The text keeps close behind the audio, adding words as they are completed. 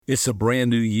It's a brand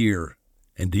new year,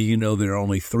 and do you know there are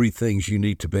only three things you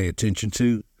need to pay attention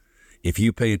to? If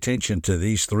you pay attention to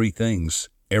these three things,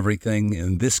 everything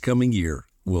in this coming year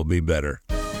will be better.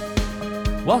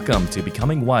 Welcome to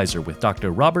Becoming Wiser with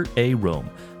Dr. Robert A. Rome,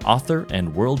 author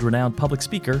and world-renowned public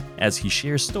speaker, as he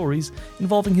shares stories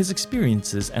involving his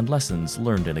experiences and lessons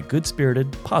learned in a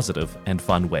good-spirited, positive, and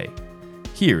fun way.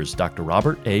 Here's Dr.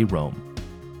 Robert A. Rome.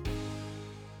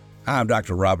 I'm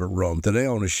Dr. Robert Rome. Today I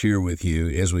want to share with you,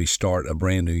 as we start a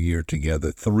brand new year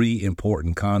together, three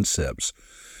important concepts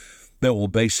that will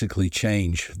basically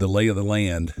change the lay of the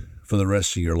land for the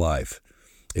rest of your life.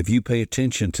 If you pay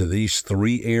attention to these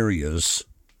three areas,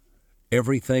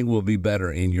 everything will be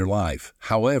better in your life.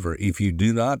 However, if you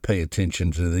do not pay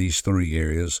attention to these three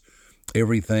areas,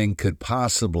 everything could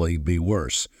possibly be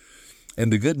worse.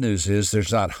 And the good news is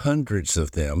there's not hundreds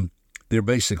of them. They're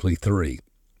basically three.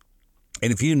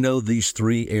 And if you know these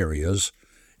three areas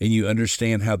and you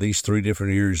understand how these three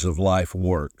different areas of life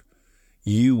work,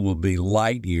 you will be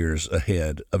light years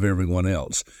ahead of everyone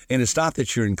else. And it's not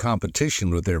that you're in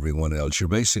competition with everyone else. You're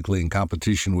basically in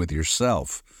competition with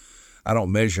yourself. I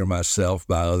don't measure myself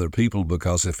by other people,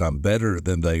 because if I'm better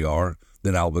than they are,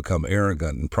 then I'll become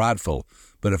arrogant and prideful.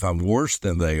 But if I'm worse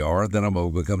than they are, then I'm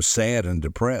going to become sad and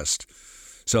depressed.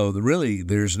 So really,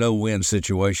 there's no win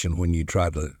situation when you try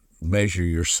to measure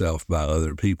yourself by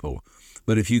other people.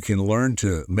 But if you can learn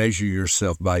to measure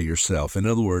yourself by yourself, in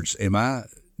other words, am I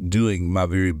doing my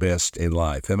very best in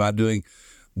life? Am I doing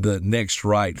the next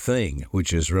right thing,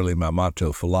 which is really my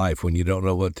motto for life? When you don't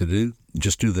know what to do,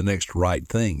 just do the next right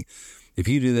thing. If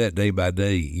you do that day by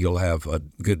day, you'll have a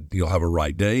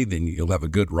right day, then you'll have a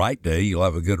good right day, you'll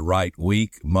have a good right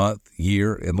week, month,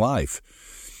 year in life.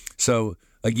 So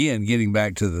again, getting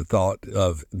back to the thought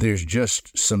of there's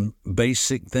just some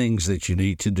basic things that you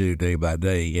need to do day by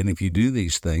day. And if you do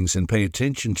these things and pay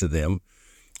attention to them,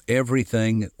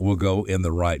 everything will go in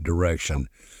the right direction.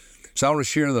 So I want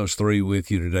to share those three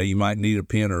with you today. You might need a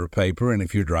pen or a paper, and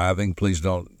if you're driving, please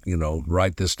don't,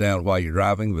 write this down while you're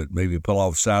driving, but maybe pull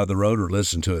off the side of the road or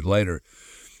listen to it later.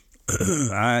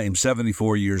 I am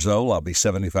 74 years old. I'll be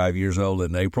 75 years old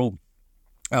in April.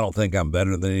 I don't think I'm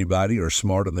better than anybody or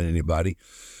smarter than anybody,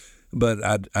 but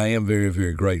I am very,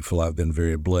 very grateful. I've been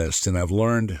very blessed, and I've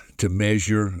learned to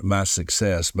measure my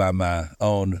success by my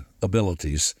own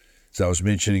abilities. As I was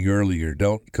mentioning earlier,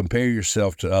 don't compare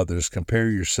yourself to others. Compare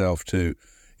yourself to,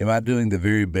 am I doing the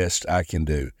very best I can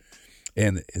do?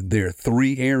 And there are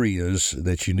three areas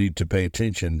that you need to pay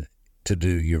attention to do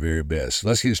your very best.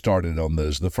 Let's get started on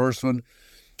those. The first one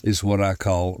is what I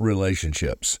call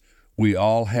relationships. We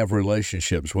all have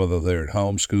relationships, whether they're at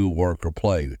home, school, work, or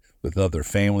play, with other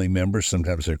family members.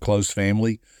 Sometimes they're close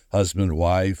family, husband,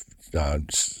 wife,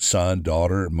 son,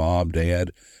 daughter, mom,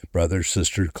 dad, brother,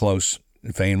 sister, close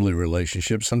family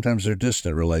relationships. Sometimes they're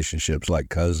distant relationships like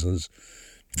cousins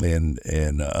and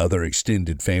other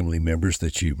extended family members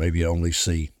that you maybe only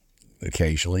see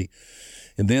occasionally.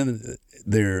 And then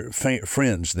there are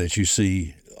friends that you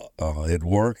see at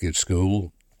work, at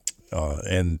school,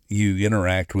 and you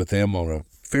interact with them on a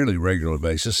fairly regular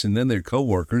basis. And then there are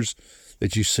coworkers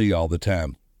that you see all the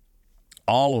time.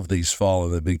 All of these fall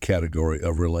in the big category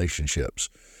of relationships.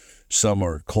 Some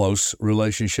are close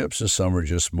relationships, and some are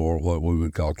just more what we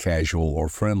would call casual or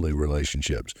friendly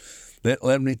relationships.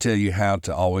 Let me tell you how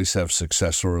to always have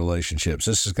successful relationships.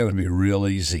 This is going to be real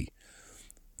easy.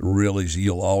 Real easy.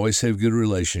 You'll always have good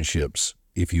relationships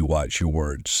if you watch your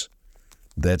words.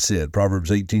 That's it. Proverbs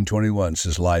 18:21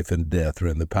 says, life and death are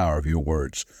in the power of your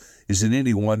words. Is it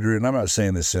any wonder, and I'm not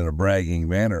saying this in a bragging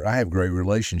manner, I have great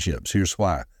relationships. Here's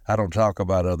why. I don't talk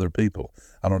about other people.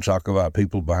 I don't talk about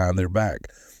people behind their back.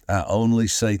 I only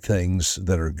say things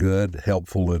that are good,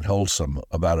 helpful, and wholesome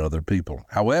about other people.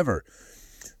 However,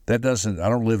 I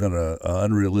don't live in an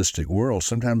unrealistic world.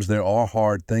 Sometimes there are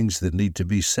hard things that need to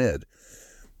be said.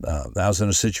 I was in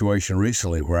a situation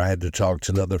recently where I had to talk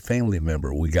to another family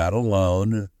member. We got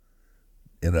alone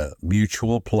in a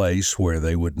mutual place where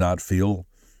they would not feel,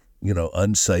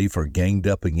 unsafe or ganged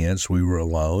up against. We were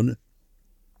alone.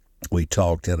 We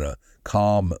talked in a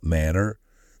calm manner.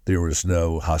 There was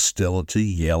no hostility,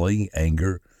 yelling,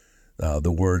 anger.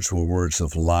 The words were words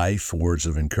of life, words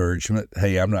of encouragement.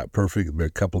 Hey, I'm not perfect, but a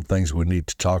couple of things we need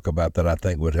to talk about that I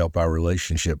think would help our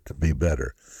relationship to be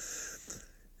better.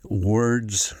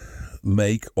 Words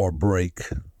make or break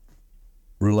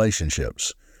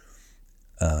relationships.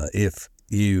 If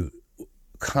you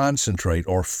concentrate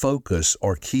or focus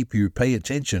or pay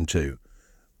attention to,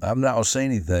 I'm not going to say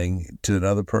anything to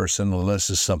another person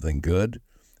unless it's something good,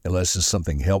 unless it's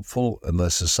something helpful,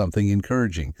 unless it's something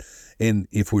encouraging. And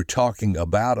if we're talking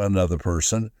about another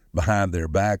person, behind their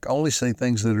back. Only say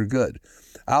things that are good.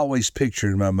 I always picture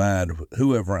in my mind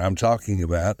whoever I'm talking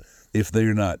about, if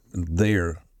they're not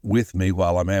there with me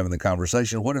while I'm having the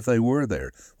conversation, what if they were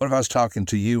there? What if I was talking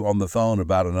to you on the phone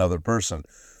about another person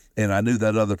and I knew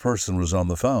that other person was on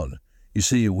the phone? You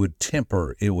see, it would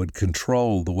temper, it would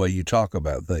control the way you talk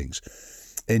about things.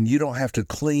 And you don't have to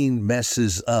clean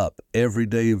messes up every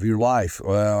day of your life.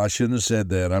 Well, I shouldn't have said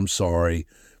that. I'm sorry.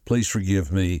 Please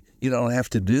forgive me. You don't have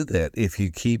to do that if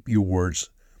you keep your words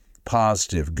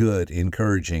positive, good,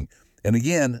 encouraging. And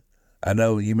again, I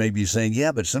know you may be saying,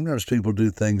 yeah, but sometimes people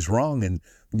do things wrong and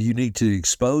you need to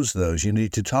expose those. You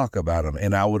need to talk about them.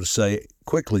 And I would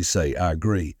quickly say, I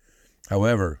agree.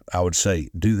 However, I would say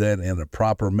do that in a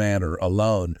proper manner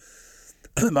alone.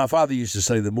 My father used to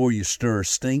say, the more you stir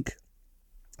stink,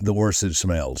 the worse it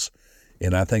smells.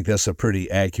 And I think that's a pretty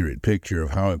accurate picture of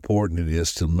how important it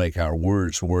is to make our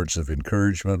words of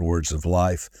encouragement, words of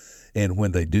life. And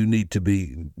when they do need to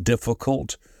be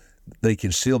difficult, they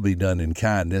can still be done in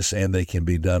kindness, and they can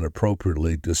be done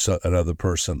appropriately to another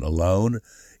person alone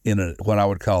in what I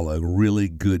would call a really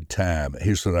good time.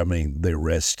 Here's what I mean. They're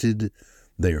rested,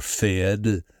 they're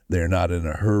fed, they're not in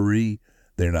a hurry,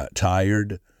 they're not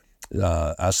tired.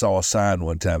 I saw a sign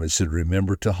one time that said,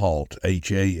 remember to halt,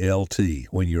 H-A-L-T,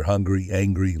 when you're hungry,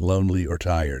 angry, lonely, or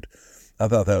tired. I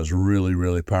thought that was really,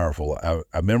 really powerful.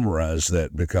 I memorized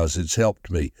that because it's helped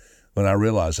me. When I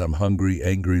realize I'm hungry,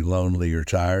 angry, lonely, or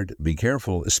tired, be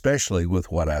careful, especially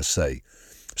with what I say.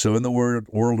 So in the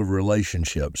world of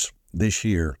relationships this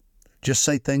year, just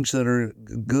say things that are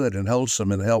good and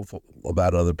wholesome and helpful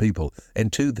about other people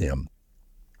and to them.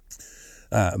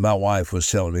 My wife was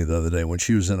telling me the other day when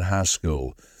she was in high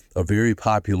school, a very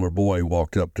popular boy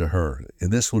walked up to her,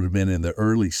 and this would have been in the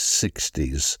early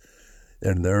 60s,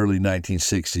 in the early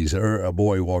 1960s. A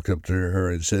boy walked up to her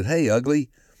and said, "Hey, ugly."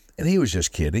 And he was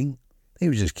just kidding. He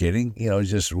was just kidding. You know,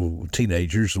 just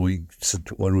teenagers.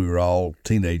 When we were all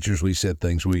teenagers, we said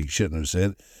things we shouldn't have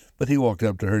said. But he walked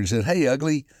up to her and said, "Hey,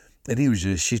 ugly."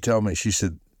 And she told me, she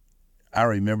said, I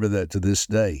remember that to this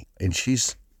day. And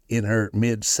she's in her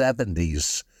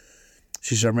mid-70s.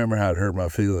 She said, I remember how it hurt my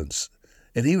feelings.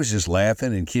 And he was just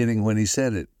laughing and kidding when he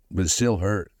said it, but it still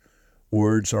hurt.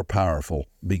 Words are powerful.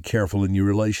 Be careful in your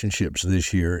relationships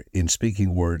this year in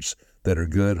speaking words that are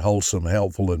good, wholesome,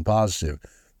 helpful, and positive,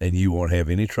 and you won't have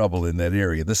any trouble in that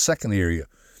area. The second area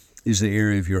is the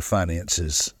area of your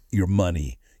finances, your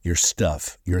money, your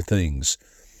stuff, your things.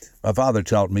 My father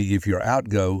taught me if your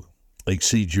outgo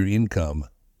exceeds your income,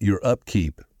 your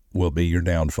upkeep will be your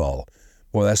downfall.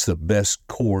 Well, that's the best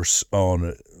course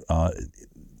on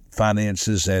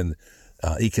finances and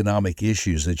economic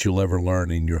issues that you'll ever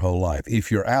learn in your whole life.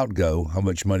 If your outgo, how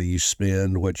much money you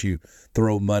spend, what you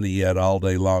throw money at all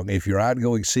day long, if your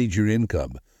outgo exceeds your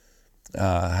income,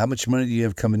 how much money do you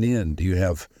have coming in? Do you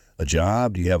have a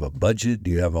job? Do you have a budget?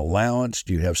 Do you have allowance?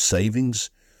 Do you have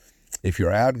savings? If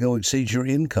your outgo exceeds your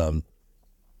income,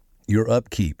 your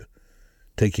upkeep,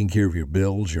 taking care of your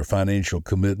bills, your financial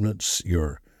commitments,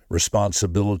 your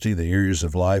responsibility, the areas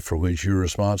of life for which you're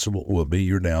responsible, will be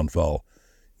your downfall.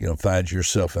 You'll find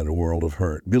yourself in a world of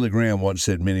hurt. Billy Graham once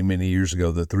said many, many years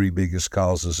ago, the three biggest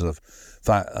causes of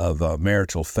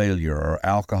marital failure are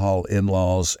alcohol,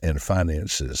 in-laws, and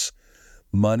finances.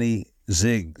 Money,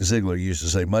 Ziegler used to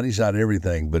say, money's not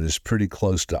everything, but it's pretty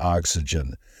close to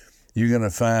oxygen. You're going to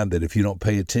find that if you don't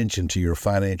pay attention to your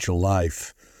financial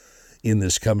life in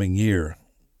this coming year,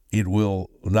 it will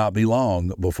not be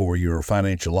long before your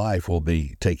financial life will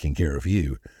be taking care of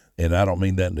you. And I don't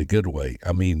mean that in a good way.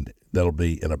 I mean, that'll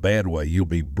be in a bad way. You'll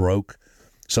be broke.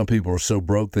 Some people are so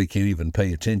broke they can't even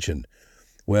pay attention.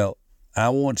 Well, I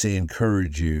want to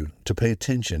encourage you to pay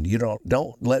attention.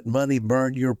 Don't let money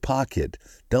burn your pocket.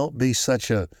 Don't be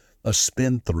such a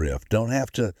spendthrift. Don't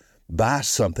have to buy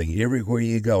something everywhere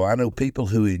you go. I know people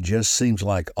who it just seems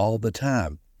like all the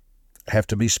time have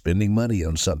to be spending money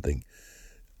on something.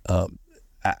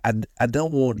 I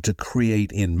don't want to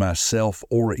create in myself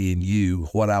or in you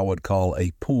what I would call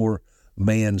a poor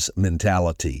man's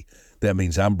mentality. That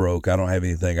means I'm broke, I don't have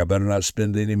anything, I better not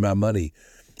spend any of my money.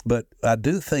 But I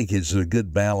do think it's a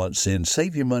good balance in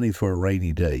save your money for a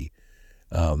rainy day.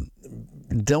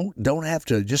 Don't have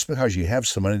to, just because you have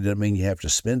some money doesn't mean you have to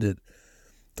spend it.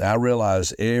 I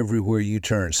realize everywhere you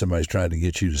turn, somebody's trying to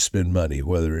get you to spend money,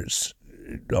 whether it's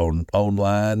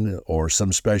online or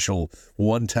some special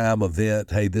one-time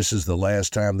event. Hey, this is the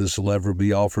last time this will ever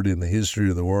be offered in the history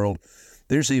of the world.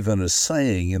 There's even a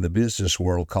saying in the business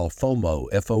world called FOMO,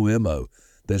 F-O-M-O,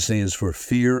 that stands for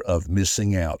fear of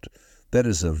missing out. That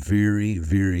is a very,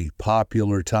 very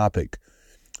popular topic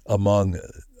among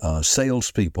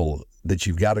salespeople that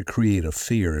you've got to create a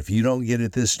fear. If you don't get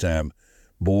it this time,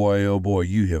 boy, oh boy,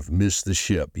 you have missed the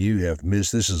ship.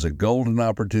 This is a golden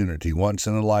opportunity, once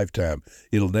in a lifetime.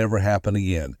 It'll never happen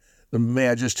again. May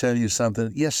I just tell you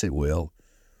something? Yes, it will.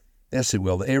 Yes, it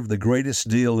will. The greatest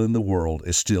deal in the world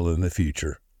is still in the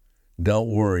future.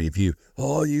 Don't worry you're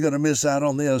going to miss out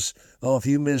on this. Oh, if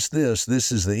you miss this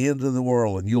is the end of the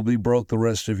world and you'll be broke the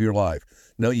rest of your life.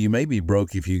 No, you may be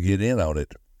broke if you get in on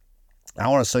it. I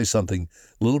want to say something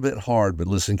a little bit hard, but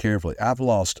listen carefully. I've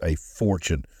lost a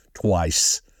fortune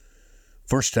twice.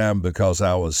 First time because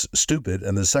I was stupid,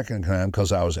 and the second time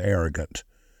because I was arrogant.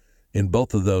 And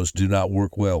both of those do not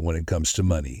work well when it comes to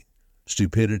money,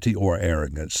 stupidity or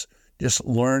arrogance. Just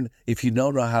learn, if you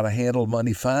don't know how to handle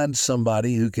money, find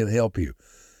somebody who can help you.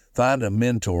 Find a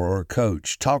mentor or a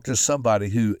coach. Talk to somebody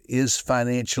who is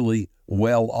financially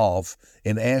well off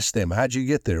and ask them, how'd you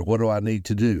get there? What do I need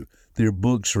to do? There are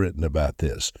books written about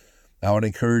this. I would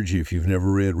encourage you, if you've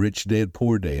never read Rich Dad,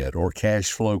 Poor Dad or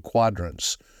Cash Flow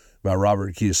Quadrants by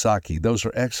Robert Kiyosaki, those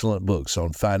are excellent books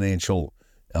on financial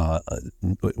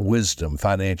wisdom,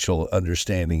 financial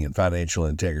understanding, and financial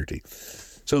integrity.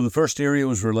 So the first area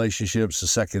was relationships. The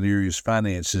second area is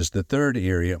finances. The third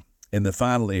area and the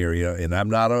final area, and I'm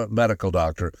not a medical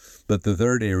doctor, but the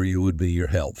third area would be your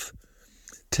health.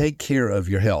 Take care of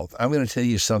your health. I'm going to tell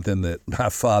you something that my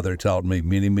father taught me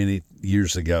many, many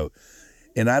years ago.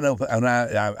 And I know, and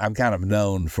I'm kind of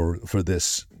known for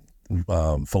this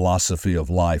philosophy of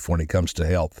life when it comes to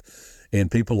health. And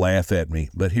people laugh at me,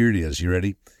 but here it is. You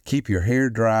ready? Keep your hair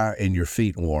dry and your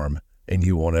feet warm, and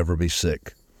you won't ever be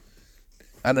sick.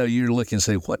 I know you're looking and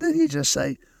say, what did he just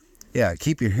say? Yeah,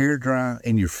 keep your hair dry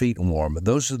and your feet warm.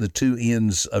 Those are the two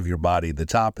ends of your body, the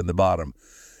top and the bottom.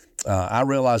 I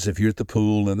realize if you're at the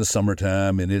pool in the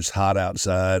summertime and it's hot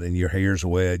outside and your hair's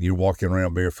wet and you're walking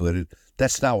around barefooted,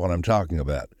 that's not what I'm talking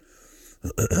about.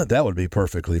 That would be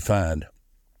perfectly fine.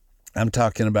 I'm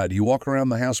talking about, you walk around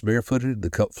the house barefooted,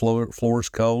 the floor's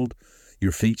cold,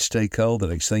 your feet stay cold, the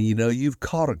next thing you know, you've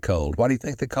caught a cold. Why do you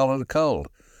think they call it a cold?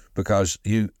 Because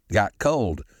you got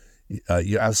cold.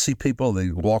 I see people,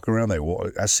 they walk around,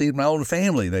 I see my own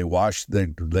family, they wash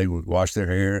their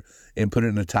hair and put it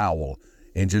in a towel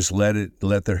and just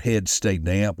let their head stay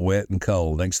damp, wet, and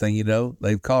cold. Next thing you know,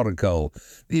 they've caught a cold.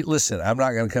 Listen, I'm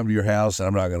not going to come to your house and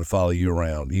I'm not going to follow you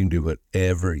around. You can do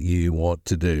whatever you want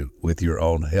to do with your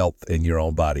own health and your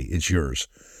own body. It's yours.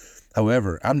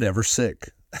 However, I'm never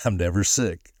sick. And the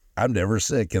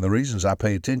reason is I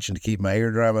pay attention to keep my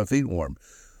hair dry, my feet warm.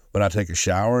 When I take a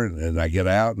shower and I get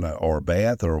out or a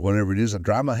bath or whatever it is, I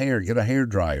dry my hair, get a hair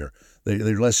dryer.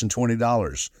 They're less than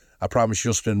 $20. I promise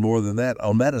you'll spend more than that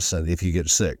on medicine if you get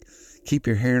sick. Keep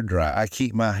your hair dry. I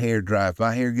keep my hair dry. If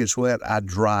my hair gets wet, I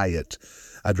dry it.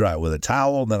 I dry it with a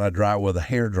towel, then I dry it with a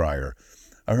hair dryer.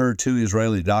 I heard 2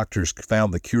 Israeli doctors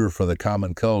found the cure for the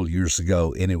common cold years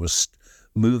ago, and it was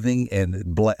moving and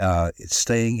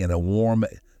staying in a warm,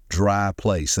 dry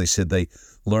place. They said they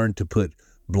learned to put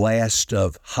blast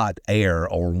of hot air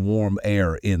or warm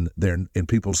air in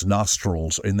people's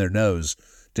nostrils, in their nose,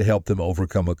 to help them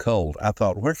overcome a cold. I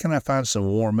thought, where can I find some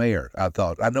warm air? I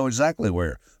thought, I know exactly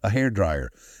where, a hair dryer.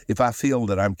 If I feel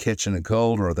that I'm catching a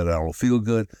cold or that I don't feel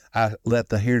good, I let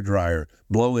the hair dryer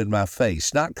blow in my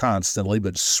face, not constantly,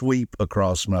 but sweep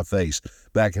across my face,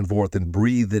 back and forth, and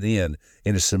breathe it in.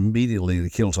 And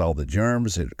it kills all the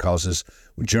germs.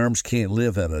 Germs can't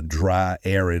live in a dry,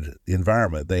 arid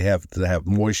environment. They have to have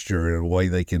moisture in a way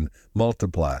they can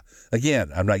multiply.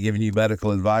 Again, I'm not giving you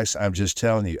medical advice. I'm just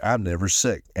telling you, I'm never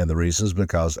sick. And the reason is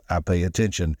because I pay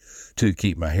attention to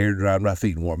keep my hair dry and my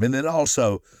feet warm. And then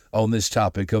also on this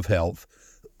topic of health,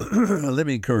 let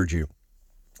me encourage you,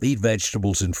 eat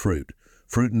vegetables and fruit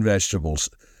and vegetables.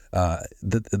 I'm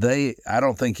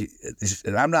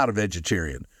not a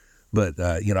vegetarian, but,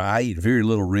 I eat very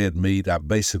little red meat. I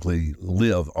basically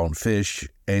live on fish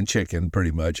and chicken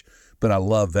pretty much, but I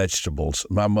love vegetables.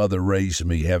 My mother raised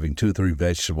me having 2 or 3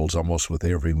 vegetables almost with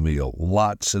every meal,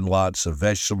 lots and lots of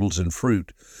vegetables and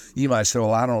fruit. You might say,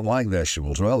 well, I don't like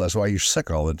vegetables. Well, that's why you're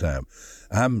sick all the time.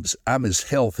 I'm as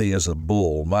healthy as a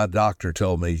bull. My doctor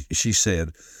told me, she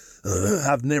said,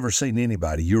 I've never seen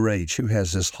anybody your age who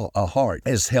has a heart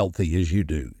as healthy as you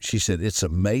do. She said, it's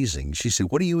amazing. She said,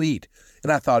 what do you eat?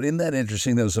 And I thought, isn't that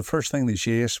interesting? That was the first thing that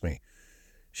she asked me.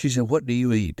 She said, what do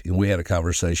you eat? And we had a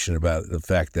conversation about the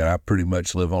fact that I pretty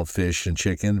much live on fish and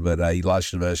chicken, but I eat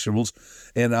lots of vegetables.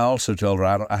 And I also told her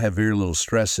I have very little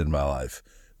stress in my life.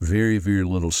 Very, very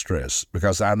little stress,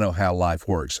 because I know how life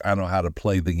works. I know how to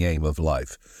play the game of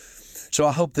life. So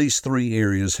I hope these 3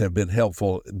 areas have been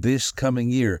helpful this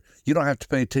coming year. You don't have to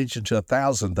pay attention to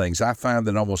 1,000 things. I find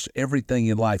that almost everything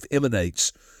in life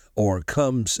emanates or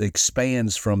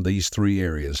expands from these three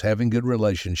areas: having good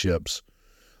relationships,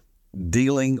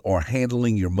 dealing or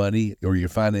handling your money or your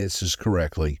finances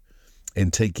correctly,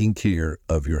 and taking care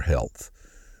of your health.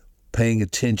 Paying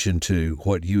attention to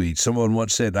what you eat. Someone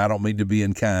once said, I don't mean to be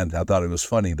unkind, I thought it was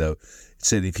funny though, it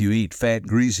said, if you eat fat,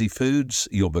 greasy foods,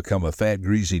 you'll become a fat,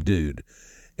 greasy dude.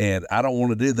 And I don't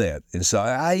want to do that. And so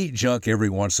I eat junk every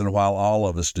once in a while, all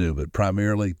of us do, but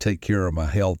primarily take care of my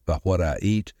health by what I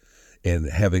eat and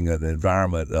having an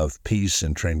environment of peace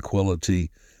and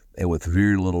tranquility and with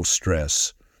very little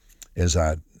stress as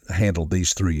I handle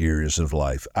these three areas of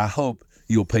life. I hope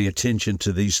you'll pay attention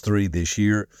to these three this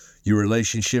year: your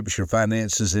relationships, your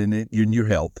finances, and your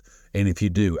health. And if you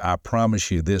do, I promise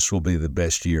you this will be the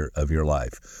best year of your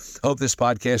life. Hope this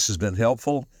podcast has been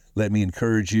helpful. Let me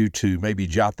encourage you to maybe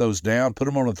jot those down, put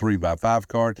them on a 3x5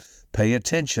 card, pay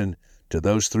attention to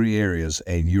those three areas,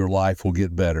 and your life will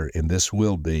get better. And this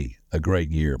will be a great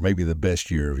year, maybe the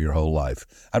best year of your whole life.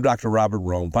 I'm Dr. Robert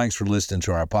Rome. Thanks for listening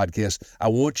to our podcast. I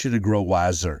want you to grow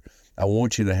wiser. I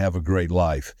want you to have a great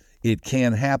life. It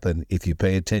can happen if you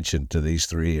pay attention to these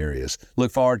three areas.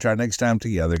 Look forward to our next time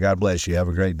together. God bless you. Have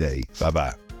a great day.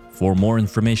 Bye-bye. For more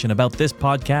information about this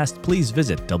podcast, please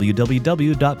visit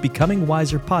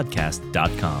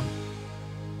www.becomingwiserpodcast.com.